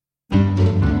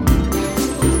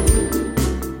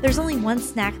There's only one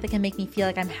snack that can make me feel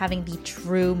like I'm having the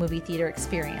true movie theater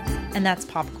experience, and that's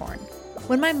popcorn.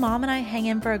 When my mom and I hang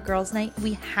in for a girls' night,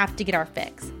 we have to get our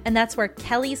fix, and that's where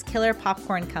Kelly's Killer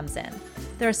Popcorn comes in.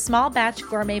 They're a small batch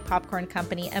gourmet popcorn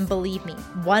company, and believe me,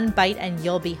 one bite and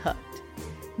you'll be hooked.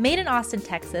 Made in Austin,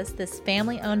 Texas, this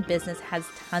family-owned business has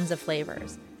tons of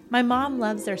flavors. My mom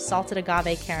loves their salted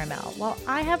agave caramel, while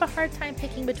I have a hard time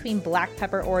picking between black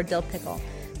pepper or dill pickle.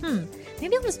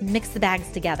 Maybe I'll just mix the bags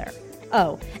together.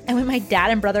 Oh, and when my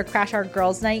dad and brother crash our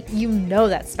girls' night, you know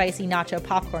that spicy nacho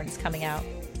popcorn is coming out.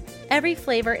 Every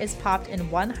flavor is popped in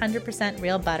 100%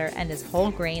 real butter and is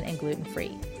whole grain and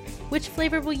gluten-free. Which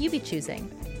flavor will you be choosing?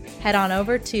 Head on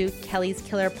over to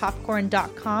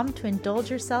kellyskillerpopcorn.com to indulge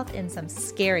yourself in some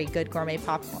scary good gourmet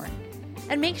popcorn.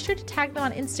 And make sure to tag them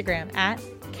on Instagram at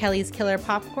Kelly's Killer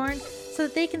Popcorn so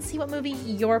that they can see what movie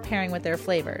you're pairing with their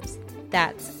flavors.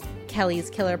 That's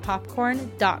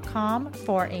kellyskillerpopcorn.com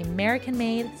for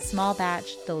American-made, small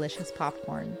batch, delicious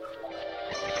popcorn.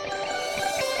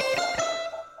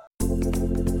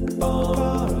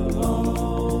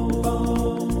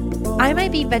 I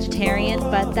might be vegetarian,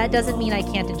 but that doesn't mean I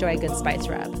can't enjoy a good spice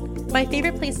rub. My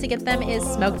favorite place to get them is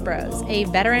Smoked Bros, a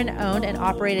veteran-owned and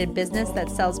operated business that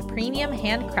sells premium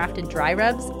handcrafted dry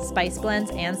rubs, spice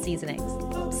blends, and seasonings.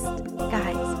 Psst,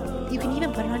 guys, you can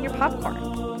even put it on your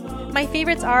popcorn. My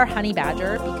favorites are Honey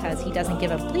Badger, because he doesn't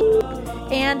give a bleep,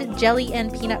 and jelly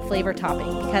and peanut flavor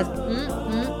topping, because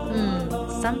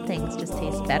some things just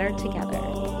taste better together.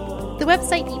 The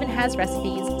website even has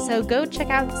recipes, so go check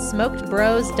out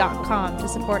smokedbros.com to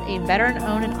support a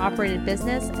veteran-owned and operated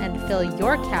business and fill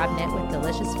your cabinet with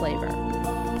delicious flavor.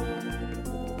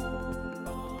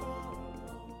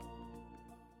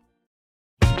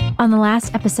 On the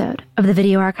last episode of the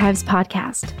Video Archives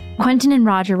podcast, Quentin and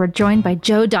Roger were joined by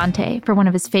Joe Dante for one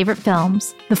of his favorite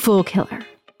films, The Fool Killer.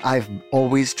 I've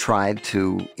always tried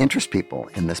to interest people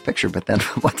in this picture, but then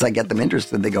once I get them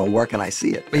interested, they go, where can I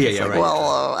see it? And right.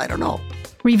 Well, I don't know.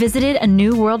 Revisited a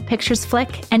New World Pictures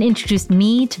flick and introduced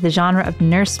me to the genre of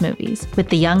nurse movies with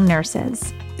The Young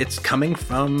Nurses. It's coming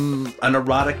from an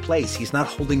erotic place. He's not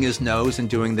holding his nose and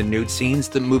doing the nude scenes.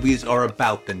 The movies are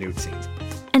about the nude scenes.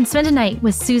 And spent a night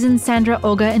with Susan, Sandra,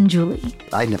 Olga, and Julie.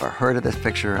 I'd never heard of this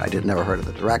picture. Never heard of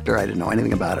the director. I didn't know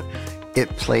anything about it. It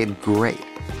played great.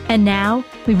 And now,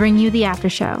 we bring you the after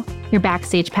show, your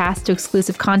backstage pass to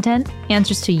exclusive content,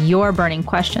 answers to your burning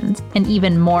questions, and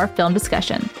even more film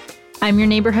discussion. I'm your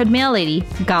neighborhood mail lady,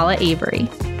 Gala Avery.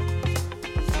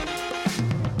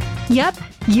 Yep,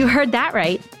 you heard that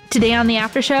right. Today on the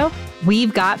after show,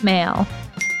 we've got mail.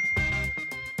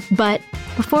 But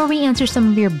before we answer some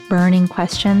of your burning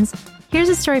questions, here's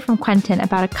a story from Quentin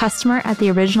about a customer at the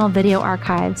original Video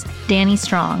Archives, Danny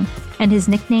Strong, and his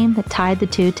nickname that tied the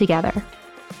two together.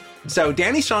 So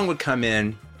Danny Strong would come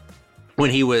in when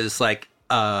he was like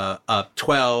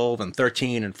 12 and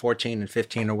 13 and 14 and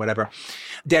 15 or whatever.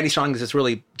 Danny Strong is this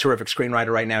really terrific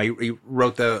screenwriter right now. He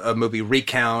wrote the movie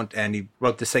Recount, and he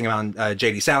wrote this thing about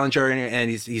J.D. Salinger, and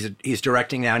he's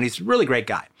directing now, and he's a really great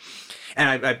guy.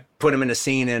 And I put him in a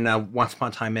scene in Once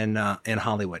Upon a Time in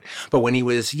Hollywood. But when he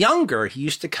was younger, he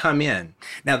used to come in.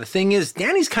 Now, the thing is,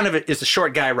 Danny's is a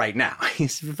short guy right now.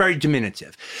 He's very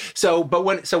diminutive. So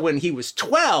when he was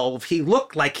 12, he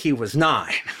looked like he was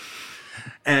 9.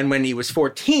 And when he was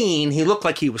 14, he looked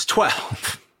like he was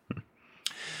 12.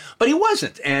 But he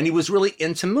wasn't, and he was really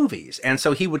into movies. And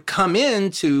so he would come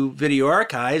into Video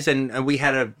Archives, and we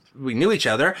knew each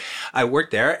other. I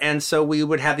worked there, and so we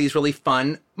would have these really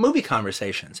fun movie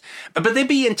conversations. But they'd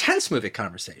be intense movie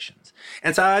conversations.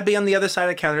 And so I'd be on the other side of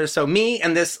the counter. So me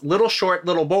and this short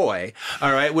little boy,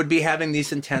 all right, would be having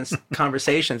these intense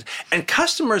conversations. And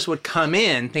customers would come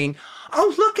in thinking,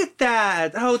 oh, look at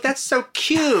that. Oh, that's so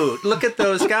cute. Look at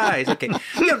those guys. Okay.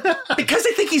 Because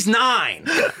they think he's 9.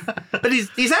 But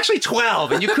he's actually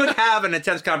 12, and you could have an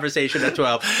intense conversation at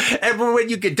 12. And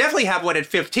you could definitely have one at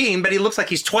 15, but he looks like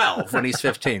he's 12 when he's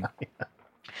 15.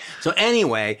 So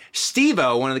anyway,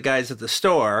 Steve-O, one of the guys at the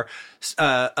store,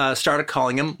 started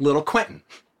calling him Little Quentin.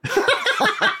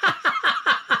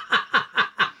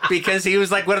 Because he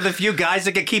was like one of the few guys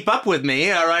that could keep up with me,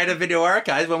 all right, at Video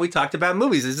Archives when we talked about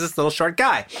movies. He's this little short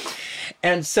guy.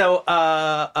 And so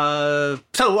that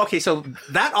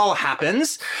all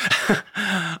happens.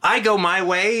 I go my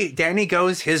way. Danny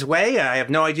goes his way. I have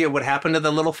no idea what happened to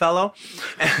the little fellow.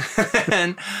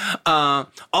 And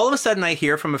all of a sudden I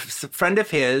hear from a friend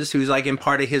of his who's like in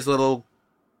part of his little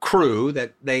crew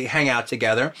that they hang out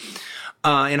together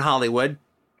in Hollywood.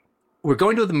 We're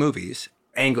going to the movies.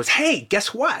 And he goes, hey,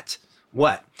 guess what?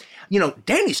 What?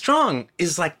 Danny Strong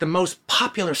is like the most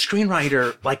popular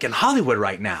screenwriter like in Hollywood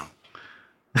right now.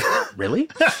 really?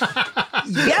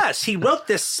 Yes, he wrote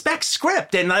this spec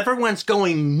script and everyone's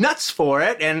going nuts for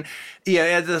it. And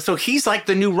yeah, so he's like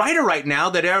the new writer right now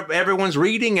that everyone's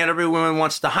reading and everyone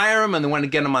wants to hire him and they want to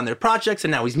get him on their projects.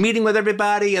 And now he's meeting with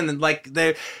everybody and then like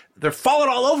they're falling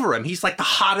all over him. He's like the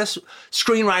hottest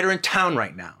screenwriter in town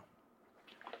right now.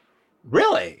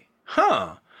 Really?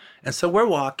 Huh. And so we're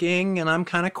walking, and I'm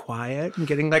kind of quiet and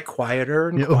getting like quieter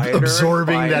and quieter.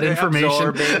 Absorbing and quieter, that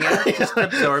information. Just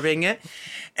absorbing it.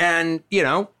 And, you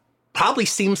know, probably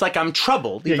seems like I'm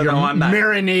troubled, even though I'm not.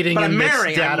 Marinating but in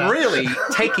this data. I'm really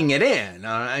taking it in.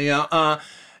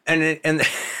 And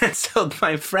so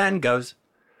my friend goes,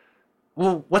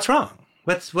 well, what's wrong?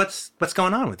 What's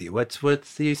going on with you?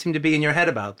 You seem to be in your head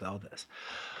about all this.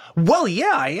 Well,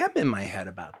 yeah, I am in my head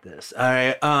about this.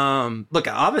 Look,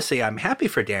 obviously I'm happy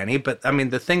for Danny, but I mean,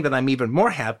 the thing that I'm even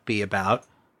more happy about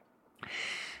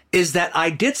is that I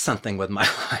did something with my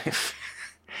life.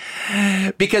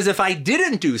 Because if I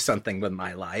didn't do something with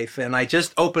my life and I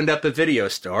just opened up a video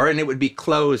store and it would be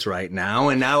closed right now,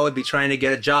 and now I would be trying to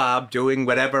get a job doing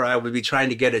whatever I would be trying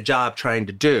to get a job trying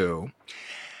to do.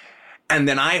 And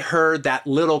then I heard that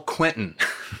little Quentin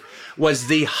was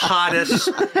the hottest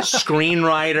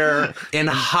screenwriter in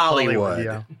Hollywood.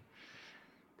 Yeah.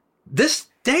 This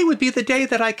day would be the day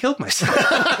that I killed myself.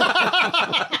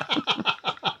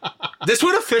 This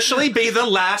would officially be the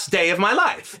last day of my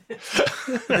life.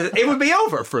 It would be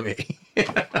over for me.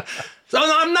 So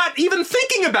I'm not even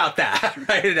thinking about that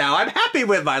right now. I'm happy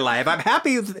with my life. I'm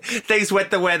happy things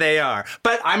went the way they are.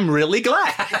 But I'm really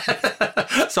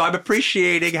glad. So I'm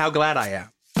appreciating how glad I am.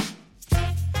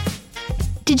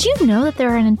 Did you know that there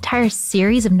are an entire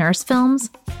series of nurse films?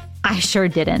 I sure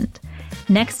didn't.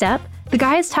 Next up, the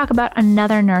guys talk about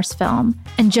another nurse film,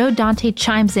 and Joe Dante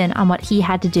chimes in on what he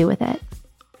had to do with it.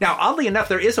 Now, oddly enough,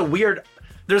 there's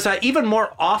an even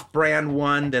more off-brand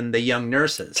one than The Young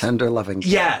Nurses. Tender Loving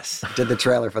Care. Yes. Did the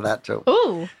trailer for that too.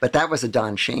 Ooh. But that was a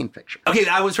Don Shane picture. Okay,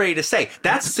 I was ready to say,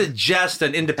 that suggests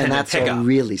an independent And that's pickup. a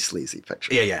really sleazy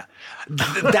picture. Yeah.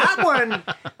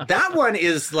 That one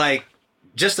is like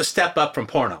just a step up from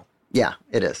porno. Yeah,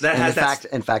 it is.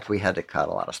 In fact, we had to cut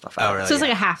a lot of stuff out. Oh, really? So it's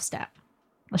like a half step,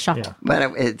 a shuffle. Yeah.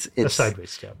 But it's a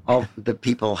sideways step. All the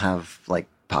people have like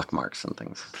pockmarks and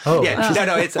things. Oh, yeah.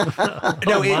 No, it's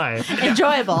my.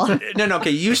 Enjoyable. No.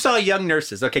 Okay, you saw Young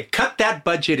Nurses. Okay, cut that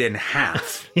budget in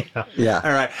half. Yeah.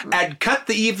 All right, and cut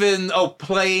the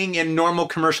playing in normal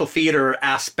commercial theater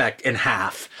aspect in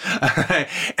half. All right,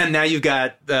 and now you've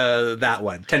got that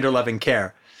one, Tender Loving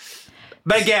Care.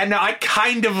 But again, no, I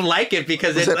kind of like it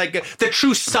because it's like the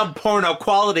true sub-porno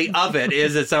quality of it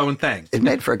is its own thing. It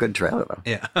made for a good trailer, though.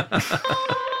 Yeah.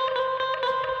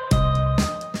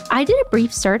 I did a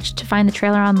brief search to find the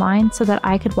trailer online so that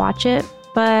I could watch it,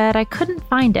 but I couldn't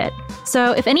find it.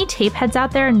 So if any tape heads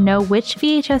out there know which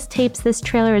VHS tapes this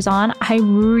trailer is on, I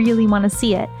really want to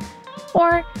see it.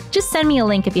 Or just send me a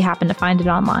link if you happen to find it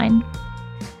online.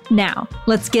 Now,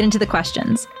 let's get into the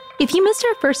questions. If you missed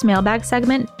our first mailbag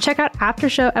segment, check out After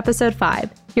Show episode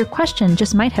 5. Your question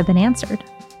just might have been answered.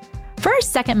 For our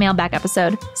second mailbag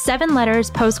episode, 7 letters,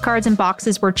 postcards, and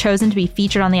boxes were chosen to be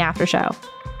featured on the After Show.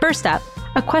 First up,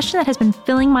 a question that has been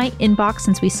filling my inbox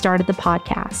since we started the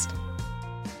podcast.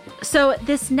 So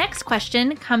this next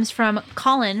question comes from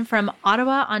Colin from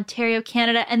Ottawa, Ontario,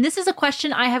 Canada. And this is a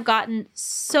question I have gotten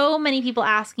so many people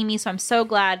asking me, so I'm so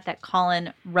glad that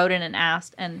Colin wrote in and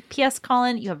asked. And P.S.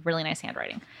 Colin, you have really nice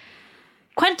handwriting.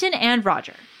 Quentin and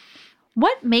Roger,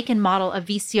 what make and model of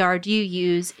VCR do you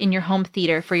use in your home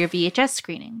theater for your VHS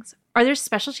screenings? Are there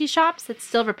specialty shops that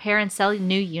still repair and sell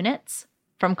new units?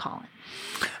 From Colin.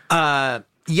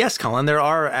 Yes, Colin, there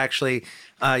are actually,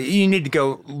 you need to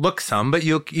go look some, but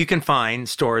you can find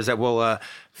stores that will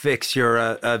fix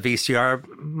your VCR.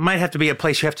 Might have to be a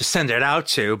place you have to send it out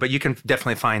to, but you can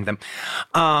definitely find them.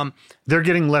 They're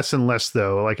getting less and less,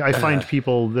 though. Like, I find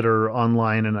people that are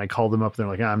online and I call them up and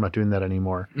they're like, I'm not doing that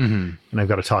anymore. Mm-hmm. And I've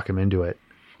got to talk them into it.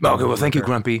 Okay, well, thank you,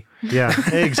 Grumpy. Yeah,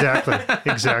 exactly.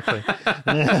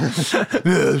 I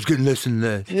was getting less and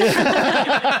less.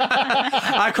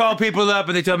 I call people up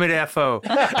and they tell me to FO.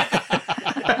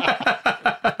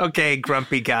 Okay,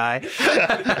 grumpy guy.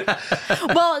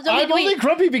 Well, I'm only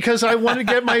grumpy because I want to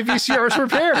get my VCRs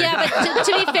repaired. Yeah, but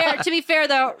to be fair,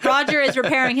 though, Roger is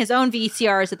repairing his own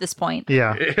VCRs at this point.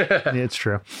 Yeah, it's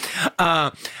true.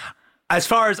 As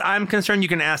far as I'm concerned, you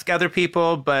can ask other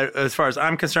people, but as far as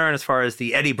I'm concerned, as far as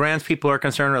the Eddie Brands people are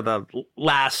concerned, or the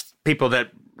last people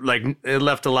that like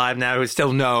left alive now who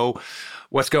still know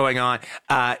what's going on,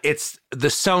 it's the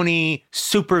Sony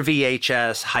Super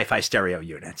VHS Hi-Fi stereo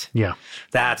unit. Yeah.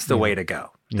 That's the way to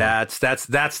go. Yeah.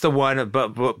 That's the one,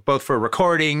 both for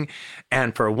recording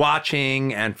and for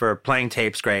watching and for playing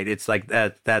tapes. Great. It's like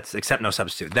that. That's Except No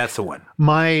Substitute. That's the one.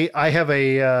 I have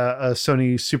a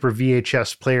Sony Super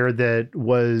VHS player that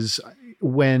was,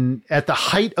 when at the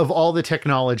height of all the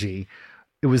technology,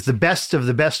 it was the best of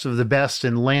the best of the best.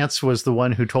 And Lance was the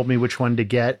one who told me which one to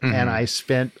get. And I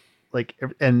spent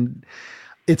and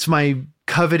it's my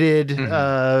coveted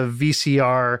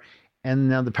VCR. And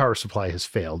now the power supply has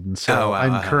failed. And so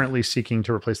I'm currently seeking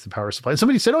to replace the power supply. And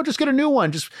somebody said, just get a new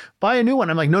one. Just buy a new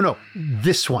one. I'm like, no,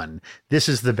 this one. This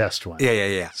is the best one.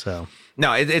 Yeah. So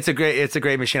no, it's a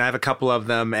great machine. I have a couple of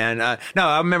them. And no,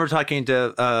 I remember talking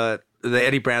to the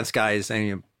Eddie Brands guys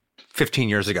 15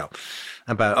 years ago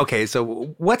about, okay,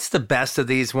 so what's the best of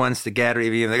these ones to get? Or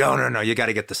even like, oh, no, you got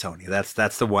to get the Sony.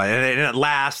 That's the one. And it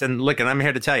lasts. And look, and I'm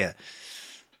here to tell you,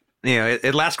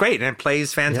 it lasts great and it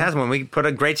plays fantastic. Yeah. When we put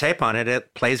a great tape on it,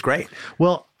 it plays great.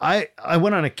 Well, I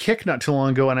went on a kick not too long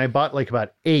ago and I bought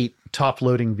about 8 top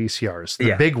loading VCRs,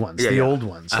 the big ones, old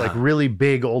ones, like really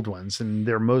big old ones. And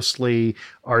they're mostly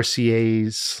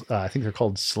RCAs. I think they're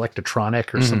called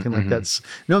Selectatronic or something like that.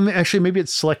 No, actually, maybe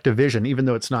it's Selectavision, even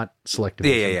though it's not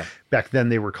Selectavision. Yeah. Back then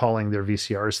they were calling their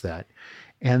VCRs that.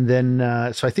 And then,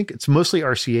 so I think it's mostly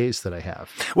RCAs that I have.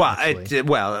 Well,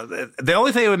 the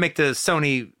only thing that would make the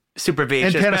Sony Super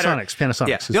VHS and Panasonics.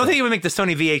 Yeah. The only thing that would make the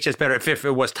Sony VHS better if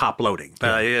it was top loading.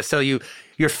 So you're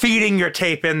feeding your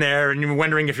tape in there and you're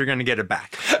wondering if you're going to get it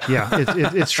back. Yeah,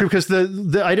 it's true because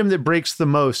the item that breaks the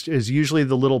most is usually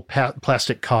the little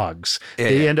plastic cogs.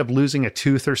 They end up losing a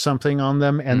tooth or something on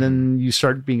them, and then you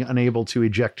start being unable to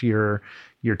eject your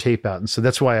tape out. And so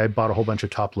that's why I bought a whole bunch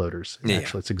of top loaders.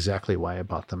 Actually, it's exactly why I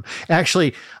bought them.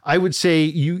 Actually, I would say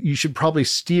you should probably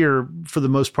steer, for the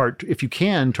most part, if you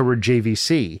can, toward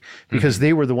JVC, because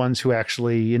they were the ones who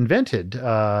actually invented the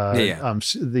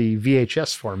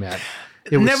VHS format.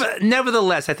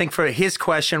 Nevertheless, I think for his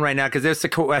question right now, because there's the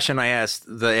question I asked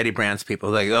the Eddie Brands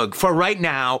people, like, for right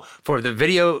now, for the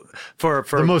video, for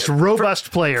the most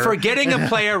robust player, for getting a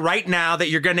player right now that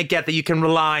you're going to get that you can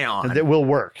rely on, and that will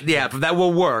work. Yeah, that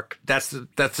will work. That's the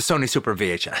Sony Super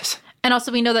VHS. And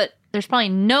also, we know that there's probably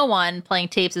no one playing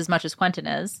tapes as much as Quentin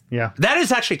is. Yeah, that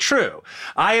is actually true.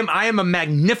 I am a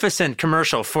magnificent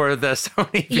commercial for the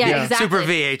Sony Super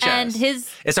VHS, and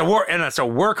it's a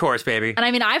workhorse, baby. And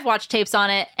I mean, I've watched tapes on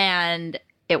it, and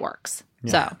it works.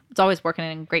 Yeah. So it's always working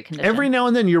in great condition. Every now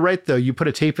and then, you're right, though. You put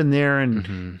a tape in there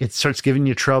and it starts giving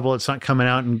you trouble. It's not coming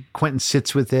out. And Quentin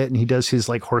sits with it and he does his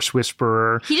horse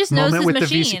whisperer. He just knows his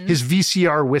machine. His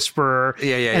VCR whisperer.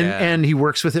 And he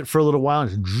works with it for a little while.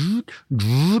 And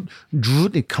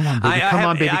come on, baby. Come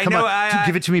on, baby. Come on.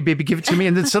 Give it to me, baby. Give it to me.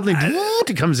 And then suddenly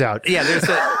it comes out. Yeah,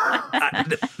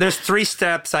 there's 3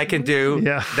 steps I can do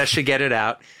that should get it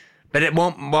out. But it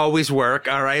won't always work,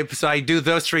 all right? So I do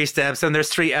those 3 steps, and there's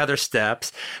 3 other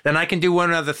steps. Then I can do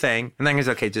one other thing, and then it's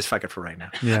okay, just fuck it for right now.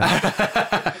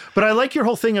 Yeah. But I like your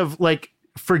whole thing of,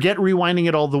 forget rewinding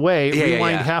it all the way.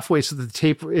 Rewind halfway so that the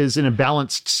tape is in a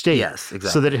balanced state. Yes,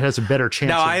 exactly. So that it has a better chance.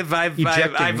 Now I've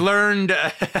learned.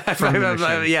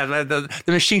 The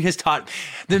machine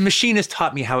has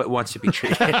taught me how it wants to be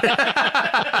treated.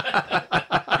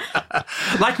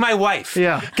 Like my wife.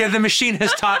 Yeah. Okay, the machine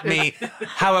has taught me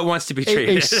how it wants to be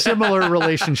treated. A similar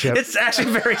relationship. It's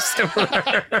actually very similar.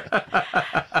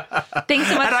 Thanks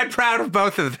so much. And I'm proud of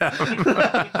both of them.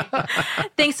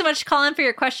 Thanks so much, Colin, for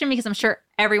your question, because I'm sure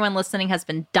everyone listening has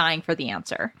been dying for the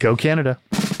answer. Go Canada.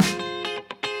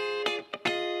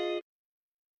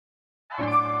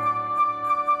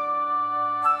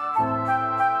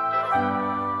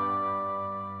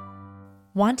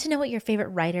 Want to know what your favorite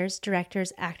writers,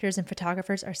 directors, actors, and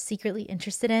photographers are secretly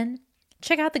interested in?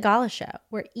 Check out The Gala Show,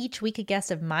 where each week a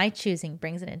guest of my choosing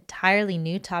brings an entirely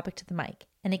new topic to the mic,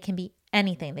 and it can be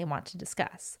anything they want to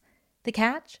discuss. The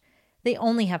catch? They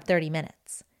only have 30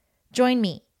 minutes. Join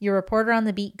me, your reporter on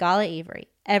the beat, Gala Avery,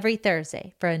 every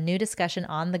Thursday for a new discussion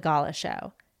on The Gala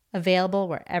Show, available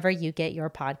wherever you get your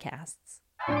podcasts.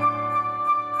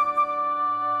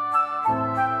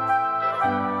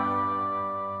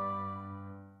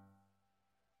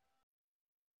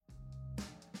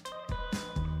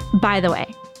 By the way,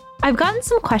 I've gotten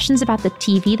some questions about the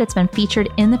TV that's been featured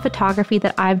in the photography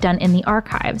that I've done in the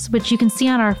archives, which you can see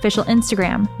on our official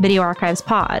Instagram, Video Archives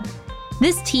Pod.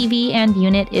 This TV and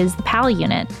unit is the PAL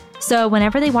unit, so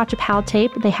whenever they watch a PAL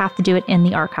tape, they have to do it in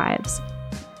the archives.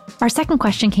 Our second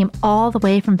question came all the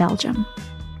way from Belgium.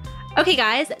 Okay,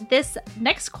 guys, this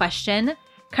next question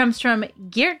comes from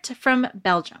Geert from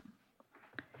Belgium.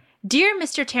 Dear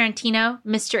Mr. Tarantino,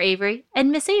 Mr. Avery,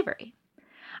 and Miss Avery,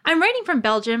 I'm writing from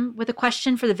Belgium with a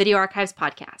question for the Video Archives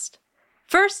podcast.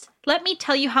 First, let me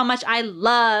tell you how much I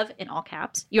love, in all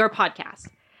caps, your podcast.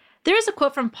 There is a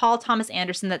quote from Paul Thomas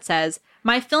Anderson that says,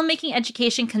 "My filmmaking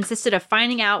education consisted of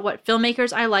finding out what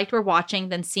filmmakers I liked were watching,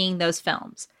 then seeing those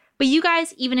films. But you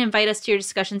guys even invite us to your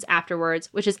discussions afterwards,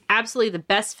 which is absolutely the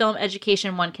best film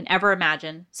education one can ever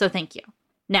imagine, so thank you."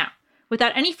 Now,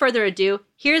 without any further ado,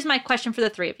 here's my question for the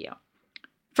three of you.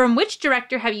 From which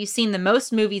director have you seen the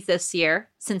most movies this year,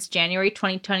 since January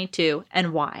 2022,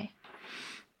 and why?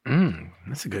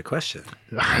 That's a good question.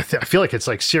 I feel like it's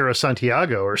like Ciro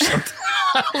Santiago or something.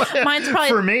 Mine's probably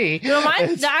for me. No,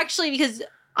 mine's actually because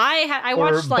I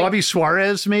watched like Bobby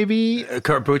Suarez, maybe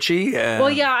Corbucci. Well,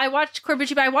 yeah, I watched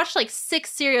Corbucci, but I watched like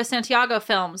 6 Ciro Santiago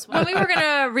films. When we were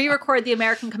gonna re-record the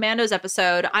American Commandos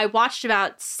episode, I watched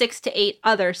about 6 to 8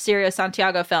 other Ciro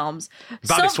Santiago films.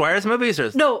 Bobby Suarez movies,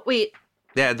 or no? Wait,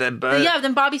 yeah, then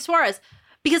Bobby Suarez.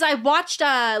 Because I watched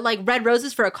like Red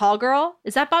Roses for a Call Girl.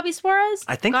 Is that Bobby Suarez?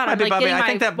 I think that might be Bobby. I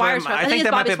think that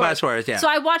might be Bobby Suarez. Yeah. So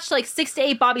I watched like 6 to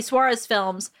 8 Bobby Suarez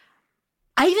films.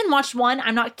 I even watched one,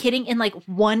 I'm not kidding, in like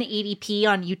 180p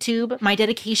on YouTube. My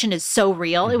dedication is so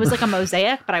real. It was like a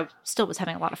mosaic, but I still was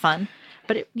having a lot of fun.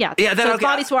 But so it's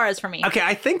Bobby Suarez for me. Okay,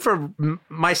 I think for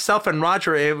myself and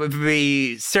Roger, it would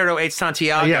be Ciro H.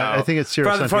 Santiago. Yeah, I think it's Ciro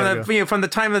Santiago. From the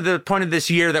time of the point of this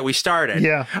year that we started.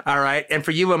 Yeah. All right. And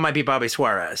for you, it might be Bobby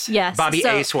Suarez. Yes. Bobby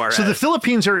A. Suarez. So the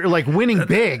Philippines are like winning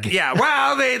big. Yeah.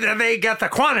 Well, they got the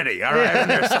quantity. All right.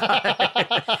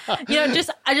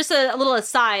 Just a little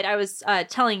aside. I was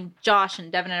telling Josh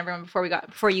and Devin and everyone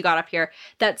before you got up here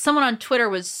that someone on Twitter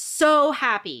was so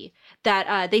happy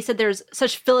that they said there's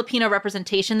such Filipino representation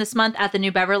this month at the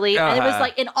New Beverly. And it was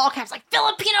like in all caps, like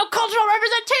Filipino cultural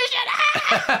representation.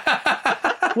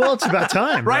 Well, it's about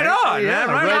time. Right on, yeah, man.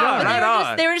 Right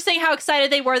on. They were just saying how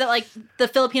excited they were that like the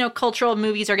Filipino cultural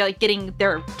movies are like getting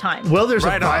their time. Well, there's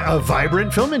a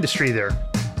vibrant film industry there.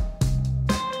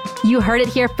 You heard it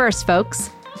here first, folks.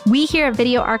 We here at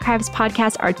Video Archives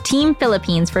Podcast are Team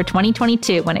Philippines for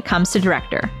 2022 when it comes to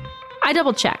director. I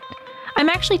double-checked. I'm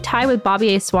actually tied with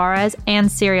Bobby A. Suarez and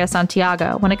Ciro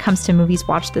Santiago when it comes to movies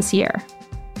watched this year.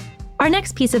 Our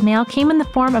next piece of mail came in the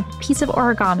form of a piece of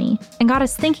origami and got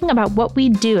us thinking about what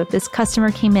we'd do if this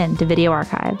customer came in to Video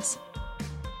Archives.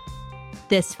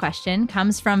 This question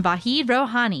comes from Vahid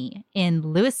Rohani in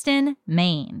Lewiston,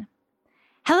 Maine.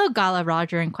 Hello, Gala,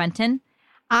 Roger, and Quentin.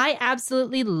 I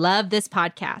absolutely love this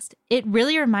podcast. It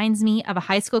really reminds me of a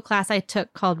high school class I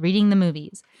took called Reading the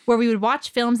Movies, where we would watch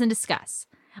films and discuss.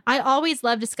 I always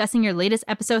love discussing your latest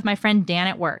episode with my friend Dan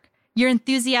at work. Your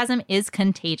enthusiasm is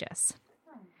contagious.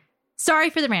 Sorry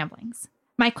for the ramblings.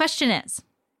 My question is,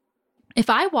 if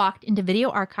I walked into Video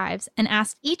Archives and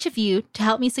asked each of you to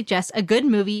help me suggest a good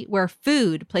movie where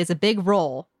food plays a big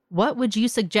role, what would you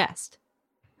suggest?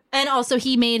 And also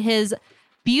he made his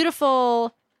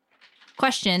beautiful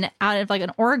question out of like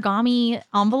an origami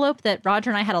envelope that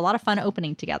Roger and I had a lot of fun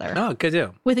opening together. Oh, good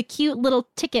deal. With a cute little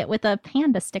ticket with a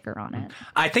panda sticker on it.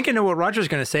 I think I know what Roger's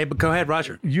going to say, but go ahead,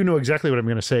 Roger. You know exactly what I'm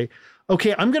going to say.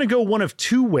 Okay, I'm going to go one of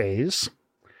two ways.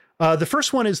 The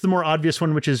first one is the more obvious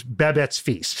one, which is Babette's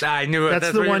Feast. I knew it.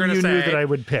 That's the one you knew that I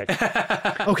would pick.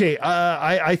 Okay,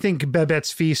 I think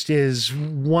Babette's Feast is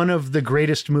one of the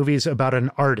greatest movies about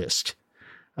an artist,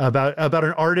 about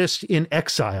an artist in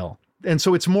exile. And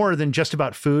so it's more than just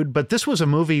about food, but this was a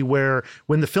movie where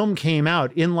when the film came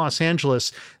out in Los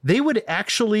Angeles, they would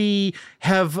actually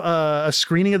have a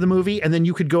screening of the movie, and then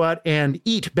you could go out and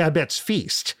eat Babette's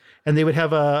Feast. And they would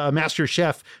have a master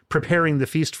chef preparing the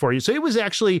feast for you. So it was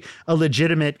actually a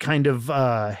legitimate kind of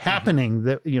happening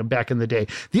that, back in the day.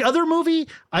 The other movie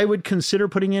I would consider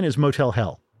putting in is Motel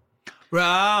Hell.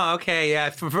 Oh, okay,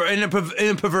 yeah, in a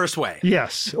perverse way.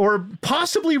 Yes, or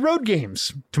possibly Road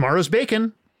Games. Tomorrow's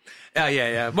Bacon.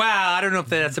 Yeah. Well, I don't know if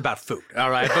that's about food. All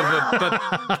right,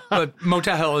 but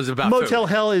Motel Hell is about food. Motel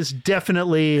Hell is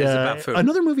definitely about food.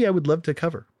 Another movie I would love to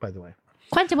cover, by the way.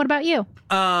 Quentin, what about you?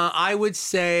 I would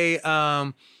say,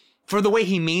 for the way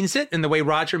he means it and the way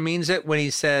Roger means it when he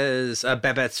says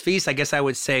Babette's Feast, I guess I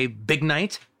would say Big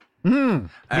Night.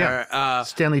 Yeah.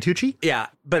 Stanley Tucci? Yeah.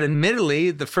 But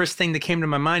admittedly, the first thing that came to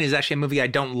my mind is actually a movie I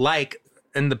don't like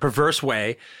in the perverse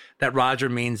way that Roger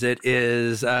means it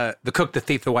is The Cook, the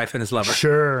Thief, the Wife, and His Lover.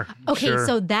 Sure. Okay,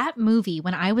 so that movie,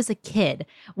 when I was a kid,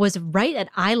 was right at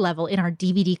eye level in our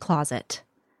DVD closet.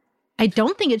 I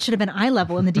don't think it should have been eye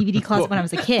level in the DVD closet when I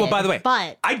was a kid. Well, by the way,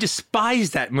 but I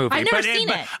despise that movie. I've never seen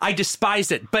it. I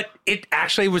despised it, but it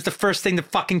actually was the first thing that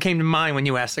fucking came to mind when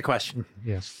you asked the question.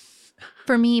 Yes.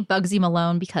 For me, Bugsy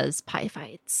Malone, because pie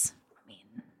fights. I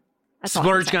mean, that's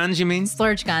Splurge guns, you mean?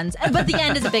 Splurge guns. But the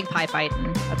end is a big pie fight,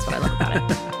 and that's what I love about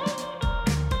it.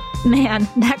 Man,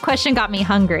 that question got me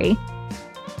hungry.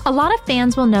 A lot of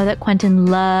fans will know that Quentin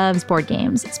loves board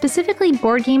games, specifically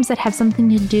board games that have something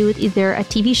to do with either a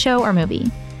TV show or movie.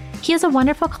 He has a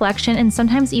wonderful collection and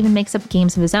sometimes even makes up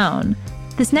games of his own.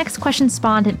 This next question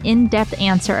spawned an in-depth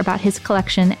answer about his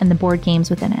collection and the board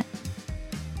games within it.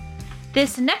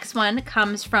 This next one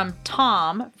comes from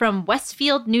Tom from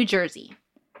Westfield, New Jersey.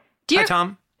 Hi,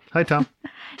 Tom. Hi, Tom.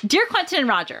 Dear Quentin and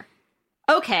Roger,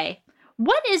 okay,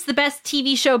 what is the best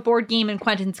TV show board game in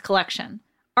Quentin's collection?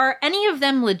 Are any of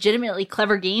them legitimately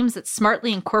clever games that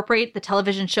smartly incorporate the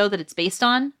television show that it's based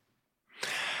on?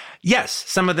 Yes,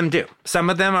 some of them do. Some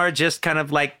of them are just kind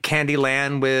of like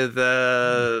Candyland with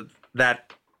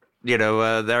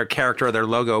their character or their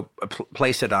logo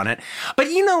placed on it. But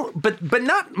but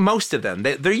not most of them.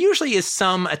 There usually is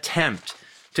some attempt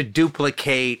to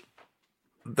duplicate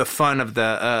the fun of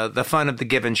the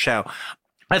given show.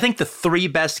 I think the three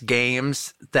best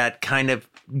games that kind of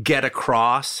get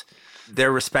across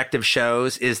their respective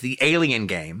shows is the Alien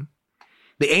game.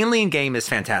 The Alien game is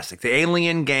fantastic. The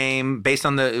Alien game, based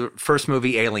on the first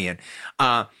movie Alien,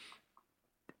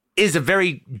 is a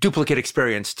very duplicate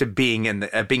experience to being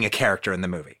being a character in the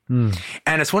movie.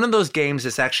 And it's one of those games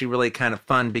that's actually really kind of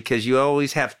fun because you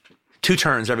always have two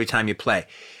turns every time you play.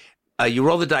 You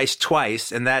roll the dice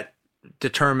twice, and that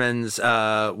determines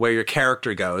where your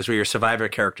character goes, where your survivor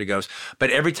character goes.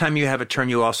 But every time you have a turn,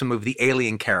 you also move the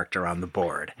alien character on the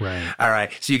board. Right. All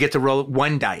right. So you get to roll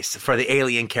one dice for the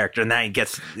alien character, and that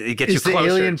gets you closer. Is the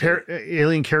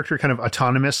alien character kind of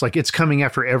autonomous? Like it's coming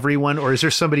after everyone, or is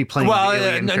there somebody playing the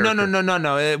alien character?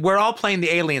 No. We're all playing the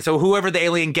alien. So whoever the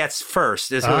alien gets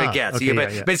first is who it gets. Okay,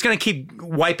 but it's going to keep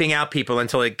wiping out people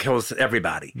until it kills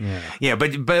everybody. Yeah.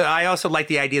 But I also like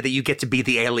the idea that you get to be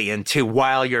the alien too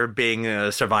while you're being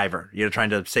a survivor, trying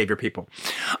to save your people.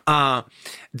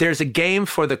 There's a game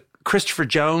for the Christopher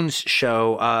Jones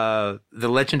show, The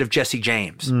Legend of Jesse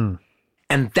James.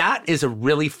 And that is a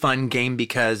really fun game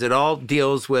because it all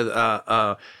deals with,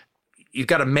 you've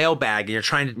got a mailbag and you're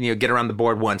trying to get around the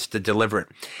board once to deliver it.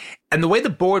 And the way the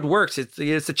board works,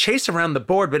 it's a chase around the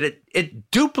board, but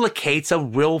it duplicates a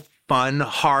real fun,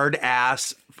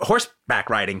 hard-ass horseback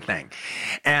riding thing.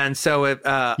 And so you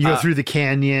go through the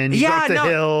canyon, you go up the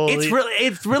hill.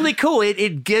 It's really cool.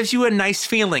 It gives you a nice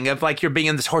feeling of like you're being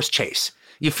in this horse chase.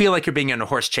 You feel like you're being in a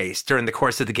horse chase during the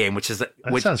course of the game, which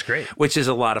sounds great. Which is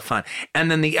a lot of fun.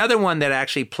 And then the other one that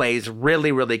actually plays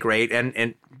really, really great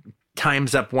and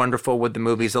times up wonderful with the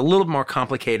movies, a little more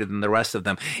complicated than the rest of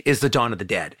them, is the Dawn of the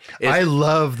Dead. I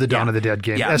love the Dawn of the Dead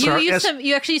game. Yeah.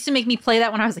 You actually used to make me play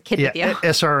that when I was a kid with you.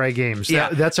 SRI games.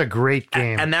 That's a great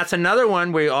game. And that's another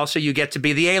one where you get to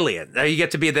be the alien. You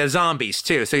get to be the zombies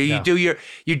too. So you do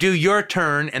your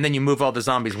turn and then you move all the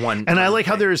zombies one. And I like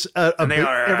how there's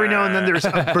every now and then there's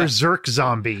a berserk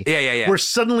zombie. Yeah. Where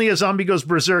suddenly a zombie goes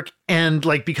berserk and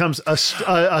like becomes a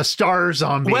star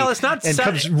zombie. Well, it's not and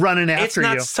comes running after you.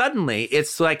 It's not suddenly.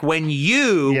 It's like when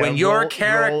your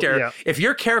character, if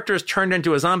your character is turned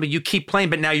into a zombie, you keep playing,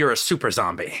 but now you're a super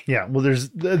zombie. Yeah. Well, there's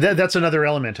that's another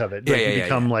element of it. You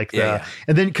become like and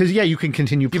then because you can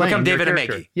continue playing. You become David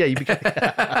Ameki. Yeah, you become.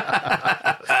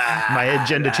 My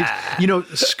agenda cheats.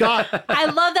 Scott. I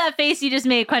love that face you just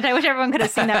made, Quentin. I wish everyone could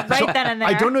have seen that then and there.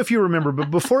 I don't know if you remember,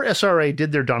 but before SRA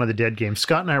did their Dawn of the Dead game,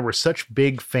 Scott and I were such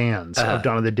big fans of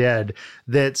Dawn of the Dead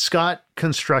that Scott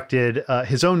constructed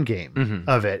his own game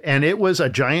of it. And it was a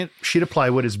giant sheet of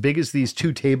plywood as big as these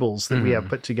two tables that we have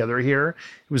put together here.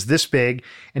 It was this big.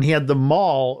 And he had the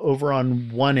mall over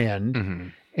on one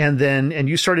end. And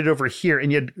you started over here and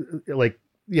you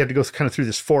had to go kind of through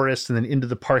this forest and then into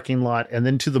the parking lot and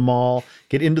then to the mall,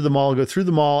 get into the mall, go through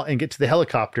the mall and get to the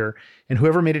helicopter. And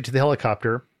whoever made it to the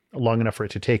helicopter long enough for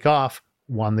it to take off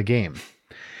won the game.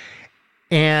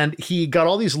 And he got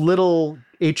all these little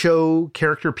HO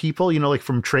character people, like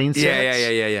from train sets.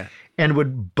 Yeah. And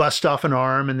would bust off an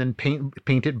arm and then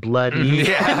paint it bloody.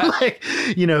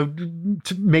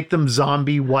 To make them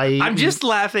zombie white. I'm just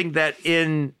laughing that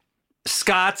in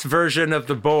Scott's version of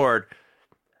the board,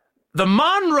 the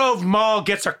Monroe Mall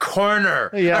gets a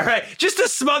corner. Yeah. All right. Just a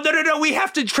small. No. We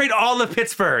have to treat all of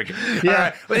Pittsburgh. Yeah. All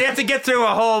right. We have to get through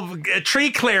a whole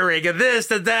tree clearing and this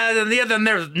and that and the other. And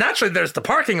there's the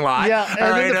parking lot. Yeah. All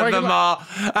right. Of the mall.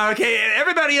 Okay.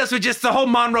 Everybody else would just the whole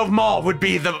Monroe Mall would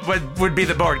be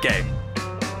the board game.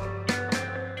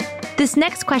 This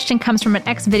next question comes from an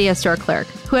ex-video store clerk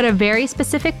who had a very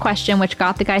specific question which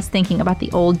got the guys thinking about the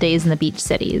old days in the beach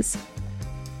cities.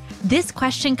 This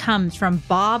question comes from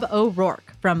Bob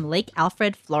O'Rourke from Lake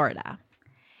Alfred, Florida.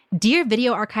 Dear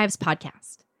Video Archives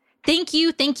podcast, thank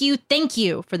you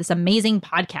for this amazing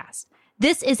podcast.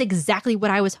 This is exactly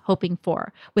what I was hoping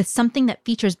for, with something that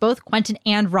features both Quentin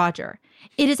and Roger.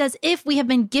 It is as if we have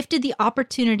been gifted the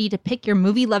opportunity to pick your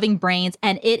movie-loving brains,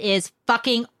 and it is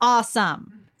fucking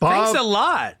awesome. Thanks a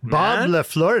lot, Bob man. La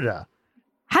Florida.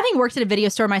 Having worked at a video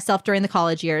store myself during the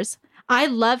college years, I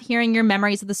love hearing your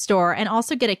memories of the store and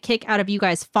also get a kick out of you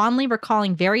guys fondly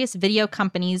recalling various video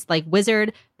companies like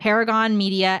Wizard, Paragon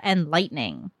Media, and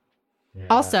Lightning. Yeah.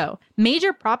 Also,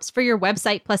 major props for your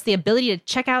website plus the ability to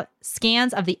check out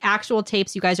scans of the actual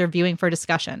tapes you guys are viewing for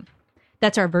discussion.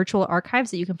 That's our virtual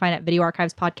archives that you can find at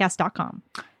videoarchivespodcast.com.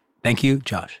 Thank you,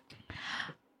 Josh.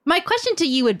 My question to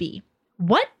you would be,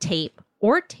 what tape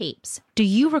or tapes do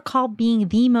you recall being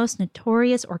the most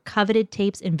notorious or coveted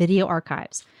tapes in video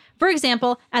archives? For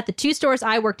example, at the 2 stores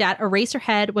I worked at,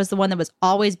 Eraserhead was the one that was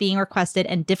always being requested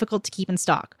and difficult to keep in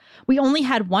stock. We only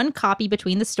had 1 copy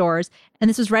between the stores, and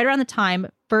this was right around the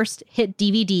time first hit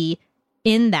DVD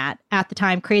in that, at the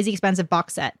time, crazy expensive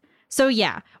box set. So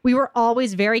yeah, we were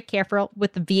always very careful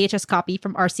with the VHS copy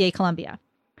from RCA Columbia.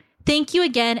 Thank you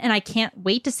again, and I can't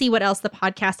wait to see what else the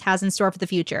podcast has in store for the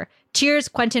future. Cheers,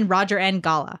 Quentin, Roger, and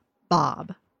Gala.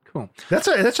 Bob. Cool. That's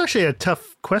actually a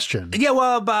tough question. Yeah,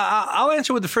 well, but I'll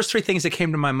answer with the first 3 things that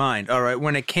came to my mind. All right,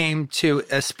 when it came to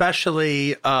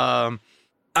especially a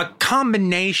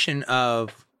combination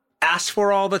of asked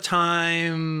for all the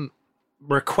time,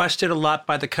 requested a lot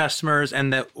by the customers,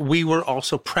 and that we were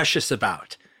also precious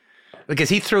about. Because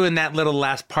he threw in that little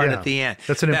last part at the end.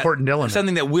 That's an important element.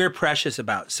 Something that we're precious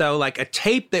about. So like a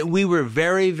tape that we were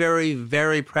very, very,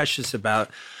 very precious about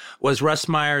was Russ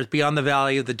Meyer's Beyond the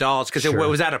Valley of the Dolls, because it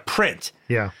was out of print.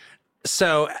 Yeah.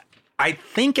 So I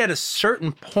think at a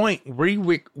certain point,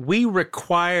 we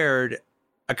required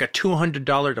like a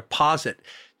 $200 deposit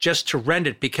just to rent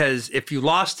it, because if you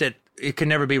lost it, it could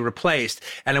never be replaced,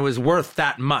 and it was worth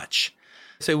that much.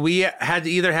 So we had to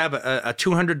either have a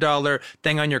 $200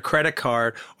 thing on your credit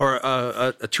card or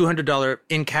a $200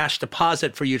 in cash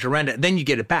deposit for you to rent it. Then you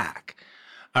get it back.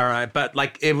 All right. But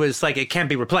like, it was like, it can't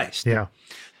be replaced. Yeah.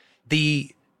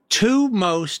 The 2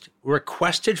 most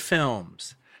requested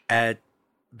films at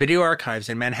Video Archives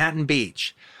in Manhattan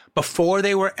Beach before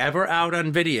they were ever out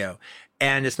on video.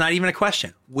 And it's not even a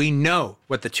question. We know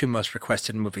what the 2 most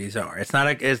requested movies are. It's not,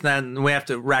 we have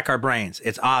to rack our brains.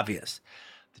 It's obvious.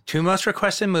 The 2 most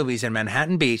requested movies in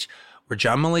Manhattan Beach were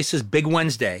John Milice's Big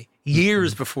Wednesday,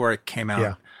 years before it came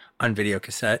out on video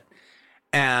cassette.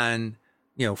 And,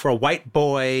 you know, for a white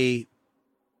boy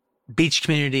beach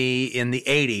community in the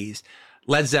 80s,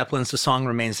 Led Zeppelin's The Song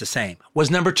Remains the Same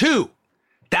was number 2.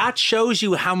 That shows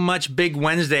you how much Big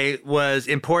Wednesday was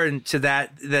important to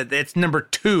that it's number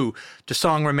 2 to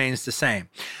Song Remains the Same.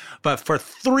 But for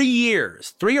 3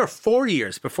 or 4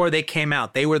 years before they came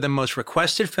out, they were the most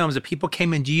requested films that people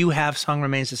came in. Do you have Song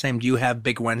Remains the Same? Do you have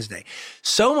Big Wednesday?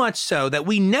 So much so that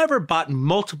we never bought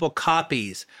multiple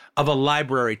copies of a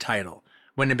library title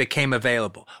when it became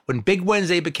available. When Big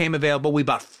Wednesday became available, we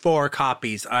bought 4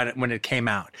 copies on it when it came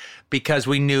out, because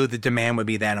we knew the demand would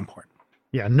be that important.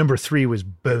 Yeah, number 3 was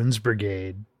Bones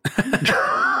Brigade.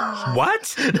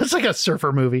 What? That's like a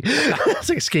surfer movie. It's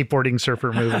like a skateboarding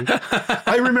surfer movie.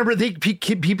 I remember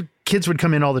kids would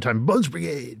come in all the time. Bones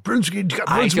Brigade, Bones Brigade, you got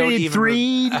Bones Brigade 3,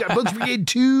 you got Bones Brigade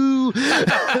 2,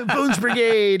 Bones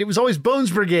Brigade. It was always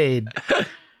Bones Brigade.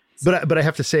 But I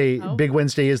have to say, Big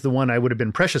Wednesday is the one I would have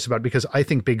been precious about, because I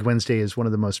think Big Wednesday is one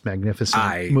of the most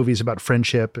magnificent movies about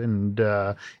friendship and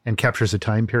captures a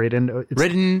time period. And it's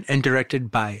written and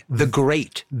directed by the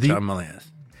great John Milius.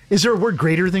 Is there a word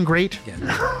greater than great?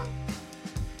 Yeah.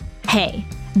 Hey,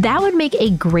 that would make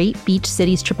a great Beach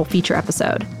Cities triple feature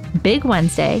episode. Big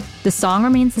Wednesday, The Song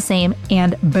Remains the Same,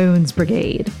 and Bones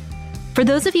Brigade. For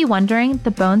those of you wondering,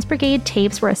 the Bones Brigade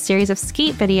tapes were a series of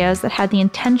skate videos that had the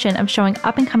intention of showing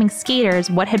up-and-coming skaters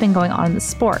what had been going on in the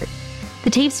sport. The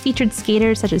tapes featured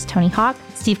skaters such as Tony Hawk,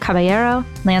 Steve Caballero,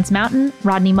 Lance Mountain,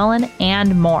 Rodney Mullen,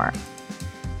 and more.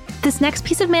 This next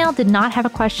piece of mail did not have a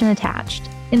question attached.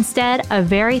 Instead, a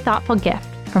very thoughtful gift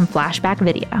from Flashback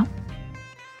Video.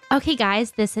 Okay,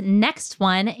 guys, this next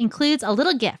one includes a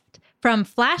little gift from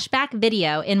Flashback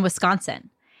Video in Wisconsin.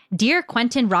 Dear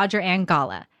Quentin, Roger, and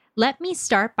Gala, let me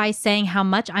start by saying how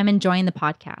much I'm enjoying the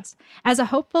podcast. As a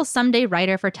hopeful someday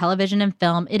writer for television and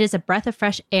film, it is a breath of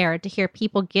fresh air to hear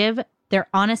people give their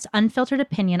honest, unfiltered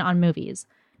opinion on movies.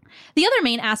 The other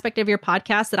main aspect of your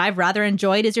podcast that I've rather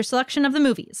enjoyed is your selection of the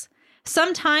movies.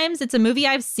 Sometimes it's a movie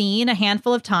I've seen a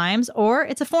handful of times, or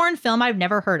it's a foreign film I've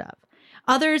never heard of.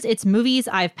 Others, it's movies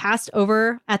I've passed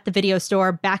over at the video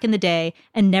store back in the day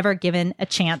and never given a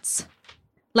chance.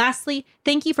 Lastly,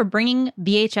 thank you for bringing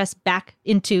VHS back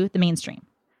into the mainstream.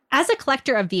 As a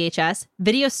collector of VHS,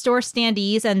 video store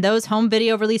standees, and those home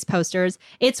video release posters,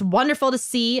 it's wonderful to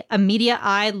see a media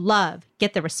I love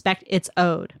get the respect it's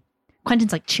owed.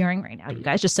 Quentin's like cheering right now, you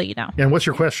guys, just so you know. And what's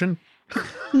your question?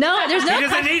 No, there's no He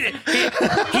doesn't need it.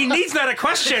 He needs not a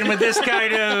question with this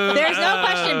kind of... There's no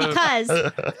question, because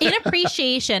in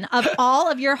appreciation of all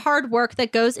of your hard work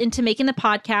that goes into making the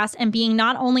podcast and being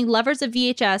not only lovers of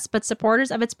VHS, but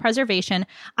supporters of its preservation,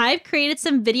 I've created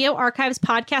some Video Archives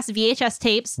podcast VHS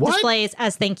tapes displays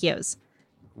as thank yous.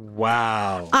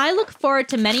 Wow. I look forward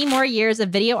to many more years of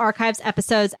Video Archives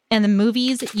episodes and the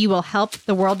movies you will help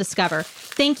the world discover.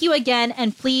 Thank you again,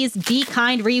 and please be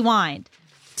kind, rewind.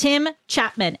 Tim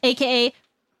Chapman, a.k.a.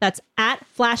 that's at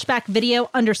flashbackvideo_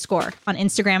 on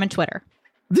Instagram and Twitter.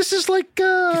 This is like...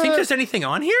 You think there's anything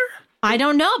on here? I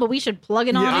don't know, but we should plug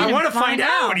it on in. I want to find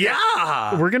out.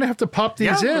 Yeah. We're going to have to pop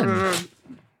these in.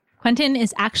 Quentin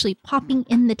is actually popping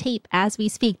in the tape as we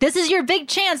speak. This is your big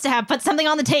chance to have put something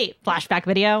on the tape. Flashback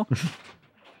video. It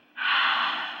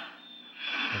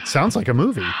sounds like a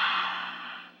movie.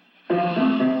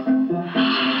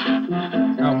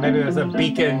 Oh, maybe there's a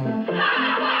beacon.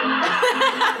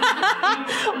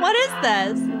 What is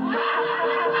this?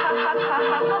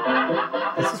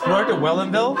 Is this Road to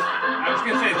Wellandville? I was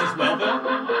going to say, is this Wellville?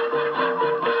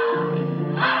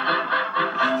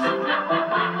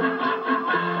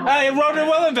 Road to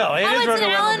Wellandville. It's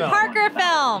an Alan Parker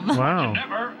film. Wow.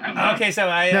 Okay, so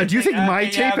now, do you think my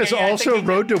tape is also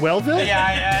Road to Wellville?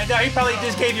 Yeah, no, he probably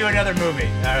just gave you another movie.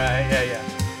 All right, yeah.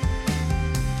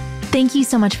 Thank you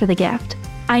so much for the gift.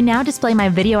 I now display my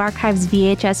Video Archives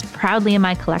VHS proudly in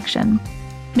my collection.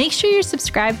 Make sure you're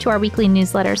subscribed to our weekly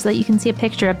newsletter so that you can see a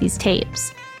picture of these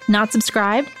tapes. Not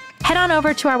subscribed? Head on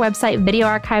over to our website,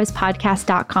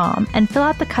 videoarchivespodcast.com, and fill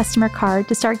out the customer card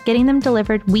to start getting them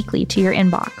delivered weekly to your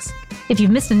inbox. If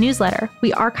you've missed a newsletter,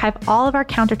 we archive all of our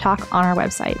Counter Talk on our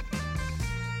website.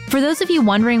 For those of you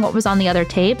wondering what was on the other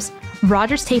tapes,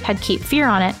 Roger's tape had Cape Fear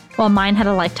on it, while mine had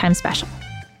a Lifetime special.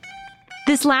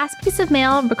 This last piece of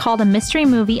mail recalled a mystery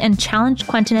movie and challenged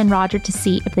Quentin and Roger to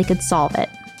see if they could solve it.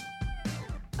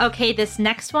 Okay, this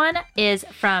next one is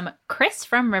from Chris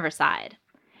from Riverside.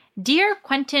 Dear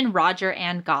Quentin, Roger,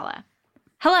 and Gala.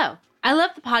 Hello, I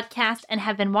love the podcast and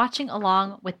have been watching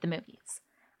along with the movies.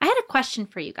 I had a question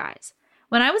for you guys.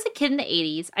 When I was a kid in the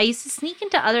 80s, I used to sneak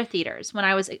into other theaters when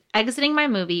I was exiting my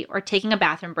movie or taking a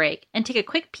bathroom break and take a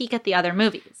quick peek at the other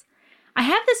movies. I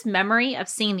have this memory of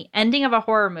seeing the ending of a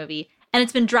horror movie, and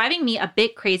it's been driving me a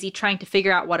bit crazy trying to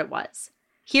figure out what it was.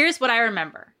 Here's what I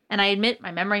remember, and I admit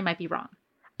my memory might be wrong.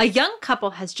 A young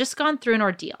couple has just gone through an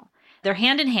ordeal. They're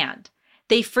hand in hand.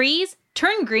 They freeze,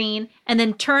 turn green, and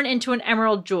then turn into an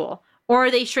emerald jewel, or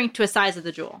they shrink to a size of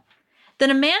the jewel. Then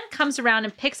a man comes around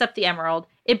and picks up the emerald.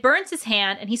 It burns his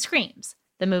hand, and he screams.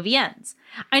 The movie ends.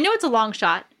 I know it's a long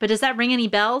shot, but does that ring any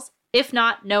bells? If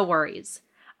not, no worries.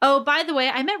 Oh, by the way,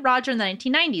 I met Roger in the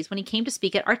 1990s when he came to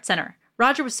speak at Art Center.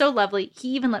 Roger was so lovely, he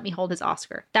even let me hold his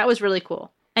Oscar. That was really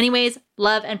cool. Anyways,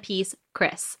 love and peace,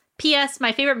 Chris. P.S.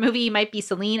 My favorite movie might be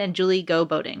Celine and Julie Go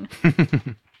Boating.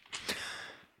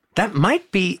 That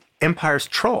might be Empire's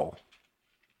Troll.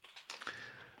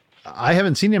 I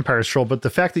haven't seen Empire's Troll, but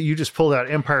the fact that you just pulled out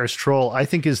Empire's Troll, I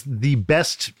think is the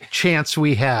best chance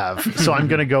we have. So I'm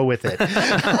going to go with it.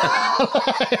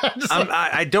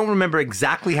 I don't remember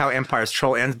exactly how Empire's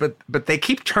Troll ends, but they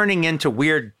keep turning into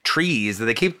weird trees.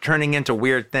 They keep turning into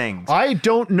weird things. I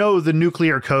don't know the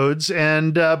nuclear codes,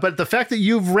 and but the fact that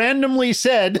you've randomly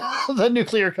said the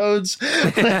nuclear codes,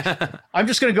 I'm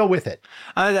just going to go with it.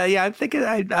 Yeah, I think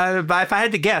if I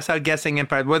had to guess, I'd guessing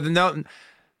Empire. Well,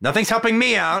 nothing's helping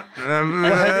me out.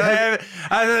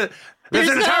 There's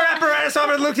an entire apparatus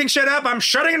over looking shit up. I'm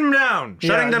shutting them down.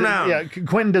 Shutting them down. Yeah,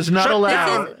 Quentin does not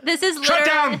allow. This is shut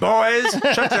down, boys.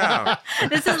 Shut down.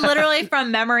 This is literally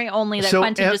from memory only that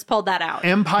Quentin just pulled that out.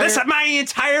 My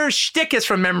entire shtick is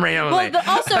from memory only. Well, but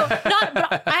also,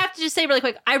 but I have to just say really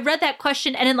quick, I read that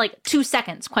question and in like 2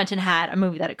 seconds, Quentin had a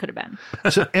movie that it could have been.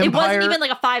 So it wasn't even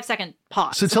like a 5-second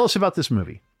pause. So tell us about this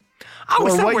movie. Oh,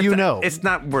 or what you know. It's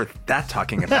not worth that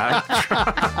talking about.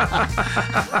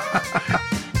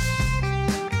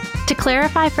 To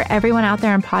clarify for everyone out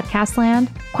there in podcast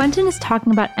land, Quentin is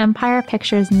talking about Empire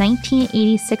Pictures'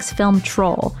 1986 film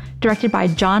Troll, directed by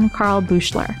John Carl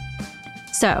Buechler.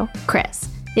 So, Chris,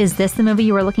 is this the movie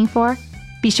you were looking for?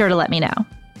 Be sure to let me know.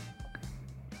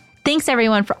 Thanks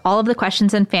everyone for all of the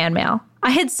questions and fan mail.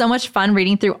 I had so much fun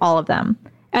reading through all of them.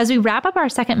 As we wrap up our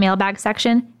second mailbag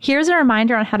section, here's a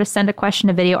reminder on how to send a question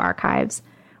to Video Archives.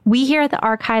 We here at the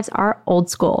Archives are old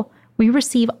school. We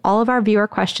receive all of our viewer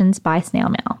questions by snail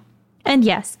mail. And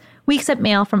yes, we accept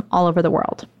mail from all over the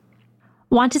world.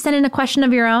 Want to send in a question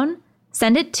of your own?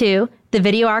 Send it to the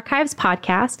Video Archives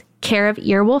Podcast, care of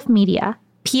Earwolf Media,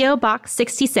 P.O. Box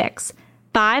 66,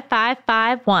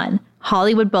 5551,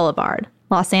 Hollywood Boulevard,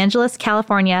 Los Angeles,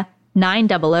 California,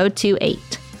 90028.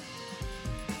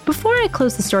 Before I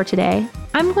close the store today,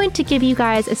 I'm going to give you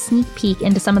guys a sneak peek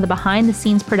into some of the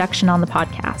behind-the-scenes production on the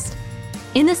podcast.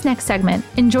 In this next segment,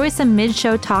 enjoy some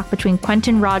mid-show talk between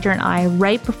Quentin, Roger, and I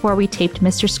right before we taped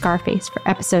Mr. Scarface for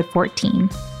episode 14.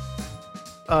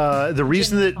 The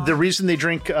reason they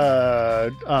drink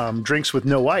drinks with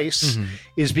no ice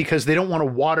is because they don't want to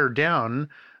water down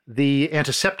the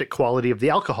antiseptic quality of the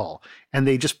alcohol, and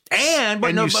they just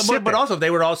but also they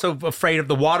were also afraid of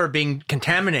the water being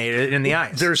contaminated in the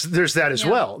ice. There's that as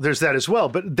well. There's that as well.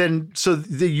 But then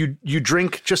you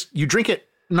drink it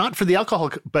not for the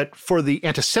alcohol, but for the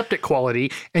antiseptic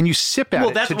quality, and you sip at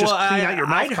it to just clean out your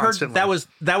mouth constantly.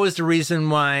 That was the reason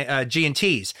why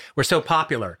G&Ts were so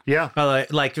popular. Yeah, for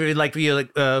the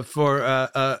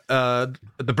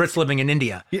Brits living in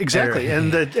India. Exactly,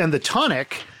 and the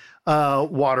tonic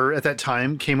water at that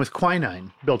time came with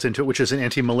quinine built into it, which is an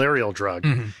anti-malarial drug.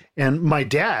 And my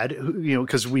dad,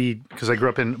 because I grew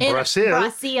up in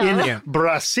Brazil,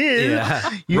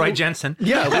 Roy Jensen,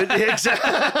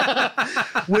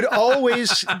 would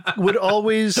always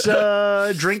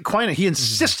drink quinine. He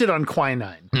insisted on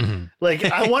quinine. Like,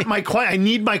 I want my quinine. I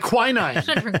need my quinine. I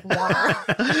drink water.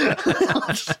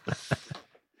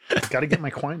 Got to get my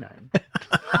quinine.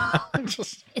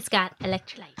 It's got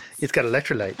electrolytes. It's got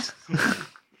electrolytes.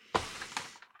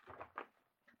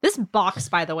 This box,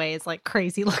 by the way, is like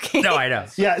crazy looking. No, I know.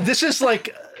 Yeah, this is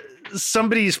like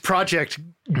somebody's project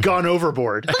gone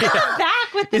overboard.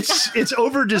 Back with it's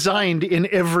over designed in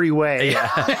every way.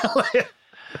 Yeah.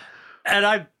 And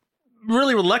I'm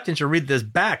really reluctant to read this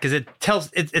back because it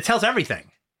tells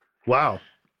everything. Wow.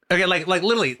 Okay, like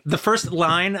literally the first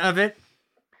line of it.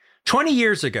 20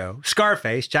 years ago,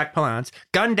 Scarface, Jack Palance,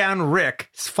 gunned down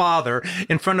Rick's father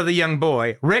in front of the young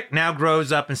boy. Rick now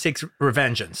grows up and seeks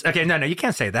revengeance. Okay, no, you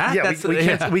can't say that. Yeah, we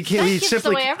can't. That gives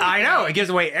away everything. I know, it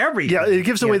gives away everything. Yeah, it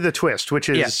gives away the twist, which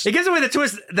is... Yeah. It gives away the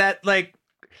twist that, like,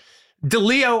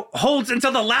 DeLeo holds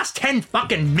until the last 10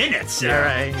 fucking minutes. Yeah. All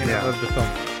right, of the film.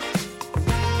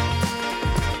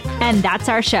 And that's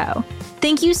our show.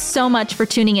 Thank you so much for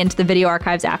tuning in to the Video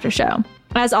Archives After Show.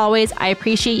 As always, I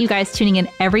appreciate you guys tuning in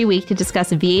every week to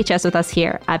discuss VHS with us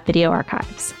here at Video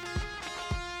Archives.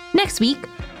 Next week,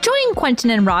 join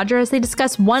Quentin and Roger as they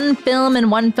discuss one film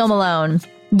and one film alone.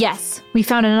 Yes, we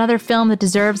found another film that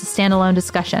deserves a standalone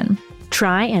discussion.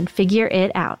 Try and figure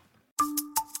it out.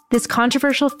 This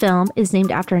controversial film is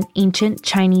named after an ancient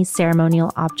Chinese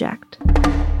ceremonial object.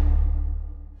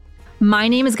 My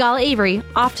name is Gala Avery,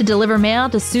 off to deliver mail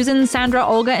to Susan, Sandra,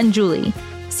 Olga, and Julie.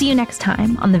 See you next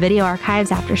time on the Video Archives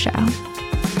After Show.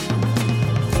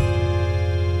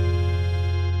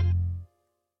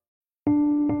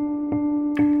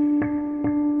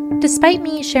 Despite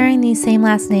me sharing the same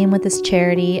last name with this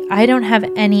charity, I don't have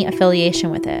any affiliation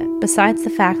with it, besides the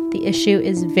fact that the issue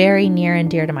is very near and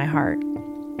dear to my heart.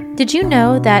 Did you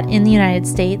know that in the United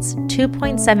States,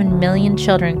 2.7 million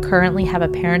children currently have a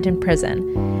parent in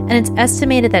prison, and it's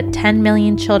estimated that 10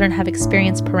 million children have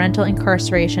experienced parental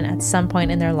incarceration at some point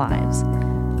in their lives?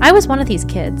 I was one of these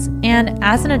kids, and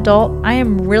as an adult, I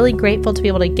am really grateful to be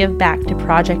able to give back to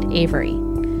Project Avery.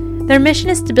 Their mission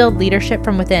is to build leadership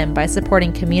from within by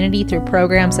supporting community through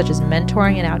programs such as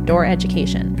mentoring and outdoor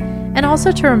education, and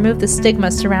also to remove the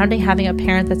stigma surrounding having a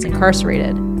parent that's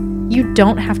incarcerated. You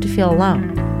don't have to feel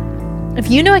alone. If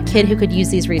you know a kid who could use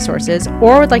these resources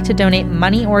or would like to donate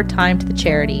money or time to the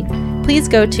charity, please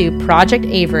go to Project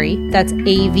Avery, that's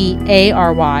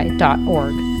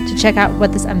AVARY.org, to check out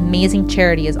what this amazing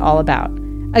charity is all about.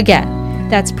 Again,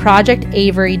 that's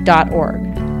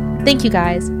projectavery.org. Thank you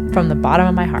guys from the bottom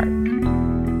of my heart.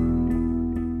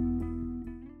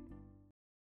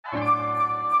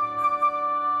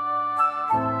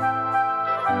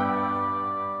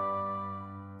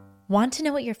 Want to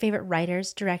know what your favorite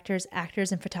writers, directors,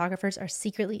 actors, and photographers are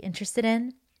secretly interested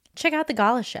in? Check out The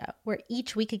Gala Show, where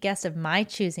each week a guest of my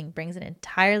choosing brings an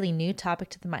entirely new topic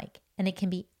to the mic, and it can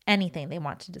be anything they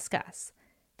want to discuss.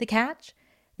 The catch?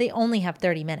 They only have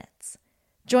 30 minutes.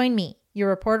 Join me, your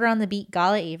reporter on the beat,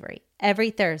 Gala Avery,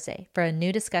 every Thursday for a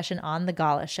new discussion on The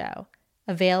Gala Show,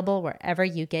 available wherever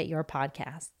you get your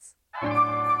podcasts.